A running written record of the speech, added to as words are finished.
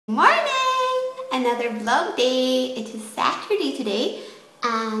another vlog day. It is Saturday today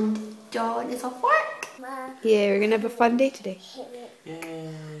and Dawn is off work. Yeah, we're gonna have a fun day today.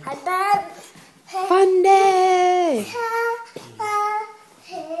 Yay. Fun day!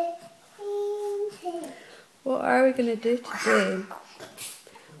 What are we gonna do today?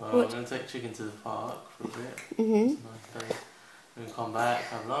 Well, I'm gonna take Chicken to the park for a bit. Nice day. We're gonna come back,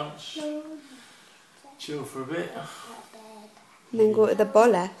 have lunch, chill for a bit. And then go to the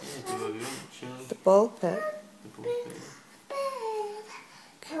bola. Yeah, do what we want, chill. The ball pit. The ball pit.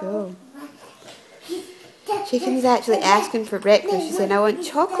 Cool. Chicken's actually asking for breakfast. She's saying, I want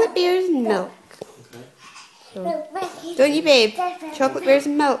chocolate beers and milk. Okay. So, don't you, babe? Chocolate beers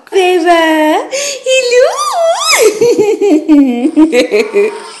and milk. Beba! Hello!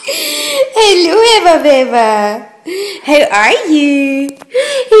 Hello, Eva, Beba! How are you?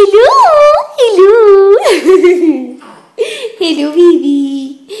 Hello! Hello! Hello,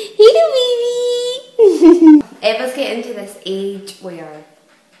 baby! Hello, baby! Eva's getting to this age where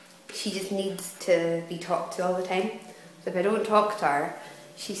she just needs to be talked to all the time. So if I don't talk to her,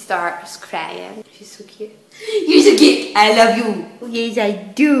 she starts crying. She's so cute. You're so cute. I love you. Yes, I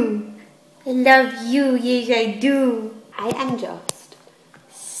do. I love you. Yes, I do. I am just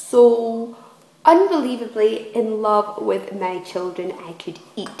so unbelievably in love with my children. I could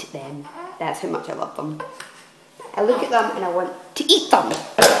eat them. That's how much I love them. I look at them and I want to eat them.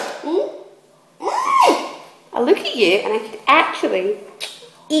 I look at you and I could actually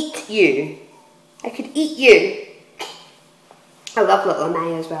eat you. I could eat you. I love little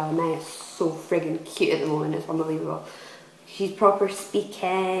Amaia as well. Amaia's so friggin' cute at the moment, it's unbelievable. She's proper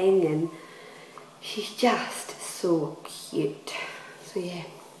speaking and she's just so cute. So yeah,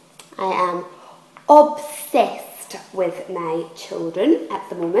 I am obsessed with my children at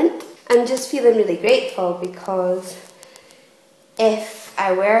the moment. I'm just feeling really grateful because if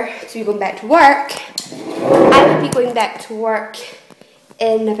I were to be going back to work, I would be going back to work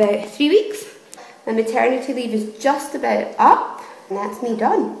in about 3 weeks. My maternity leave is just about up and that's me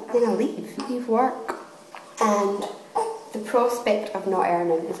done. Then I'll leave work. And the prospect of not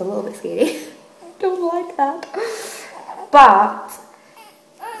earning is a little bit scary. I don't like that. But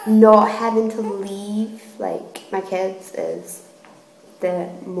not having to leave like my kids is the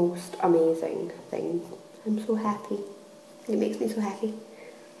most amazing thing. I'm so happy. It makes me so happy.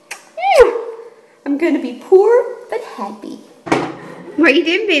 Yeah. I'm gonna be poor but happy. What are you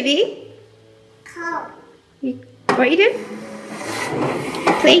doing, baby? What are you doing?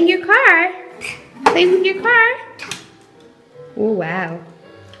 Playing your car? Playing with your car? Oh wow.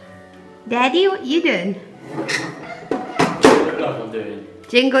 Daddy, what you doing? What am I doing?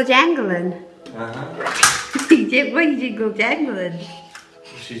 Jingle jangling. Uh-huh. What are you jingle jangling?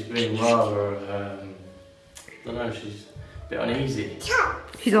 She's been rather, I don't know, she's a bit uneasy.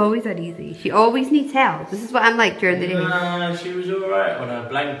 She's always uneasy. She always needs help. This is what I'm like during the day. Nah, she was alright on her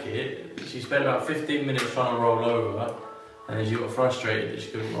blanket. She spent about 15 minutes trying to roll over, and then she got frustrated that she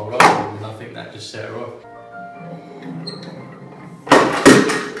couldn't roll over, and I think that just set her off.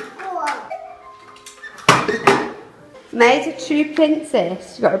 Mai's a true princess.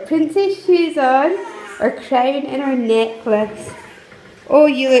 She's got her princess shoes on, her crown and her necklace. Oh,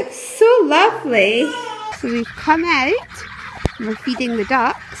 you look so lovely. So we've come out and we're feeding the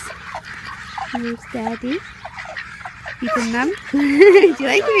ducks. There's Daddy. Feeding them. Do you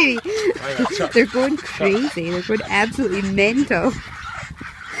like it, baby? They're going crazy. They're going absolutely mental.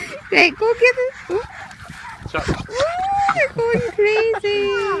 Right, go get it. Oh. Oh, they're going crazy.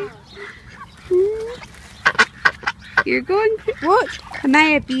 You're going crazy. What?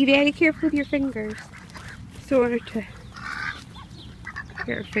 Amaia, be very careful with your fingers. Don't want her to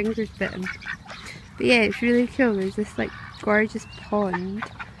get her fingers bitten. But yeah, it's really cool. There's this like gorgeous pond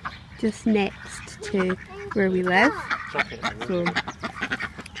just next to where we live. So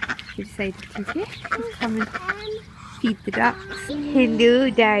we decided to just come and feed the ducks. Hello,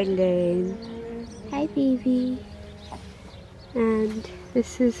 darling. Hi, baby. And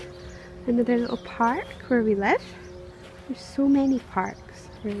this is another little park where we live. There's so many parks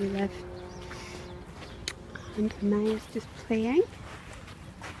where we live. And Amaia's just playing.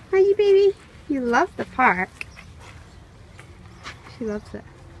 Are you, baby? You love the park. She loves it.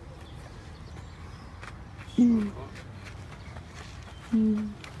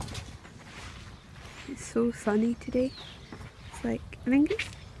 It's so sunny today. It's like, I think it's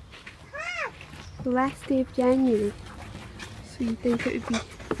the last day of January. So you'd think it would be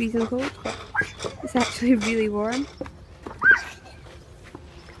freezing cold, but it's actually really warm.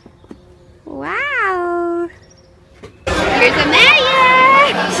 Wow! Here's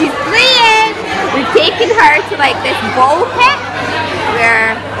Amaia! She's playing! We've taken her to like this ball pit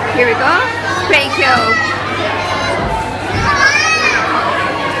where, here we go. pretty cool.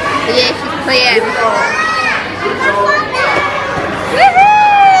 Yeah, she's playing. Woohoo!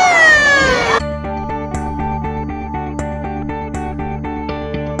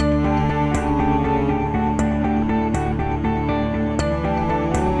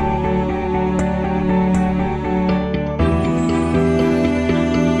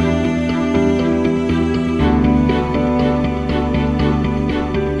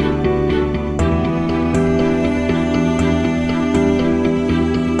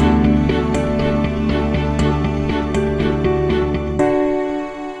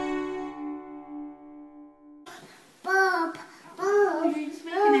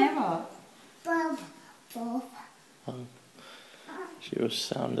 She was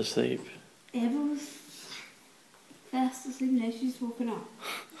sound asleep. Eva was fast asleep, now she's woken up.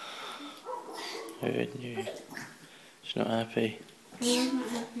 Who knew? She's not happy. She's not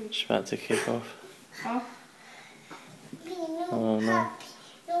happy. She's about to kick off. Oh. Oh no.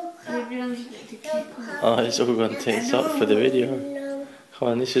 Everyone's about to kick off. Oh, it's all gone tits up for the video. Come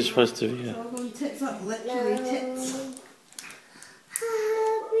on, this is supposed to be It's all gone tits up, literally tits.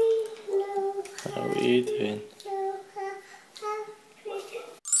 what are you doing?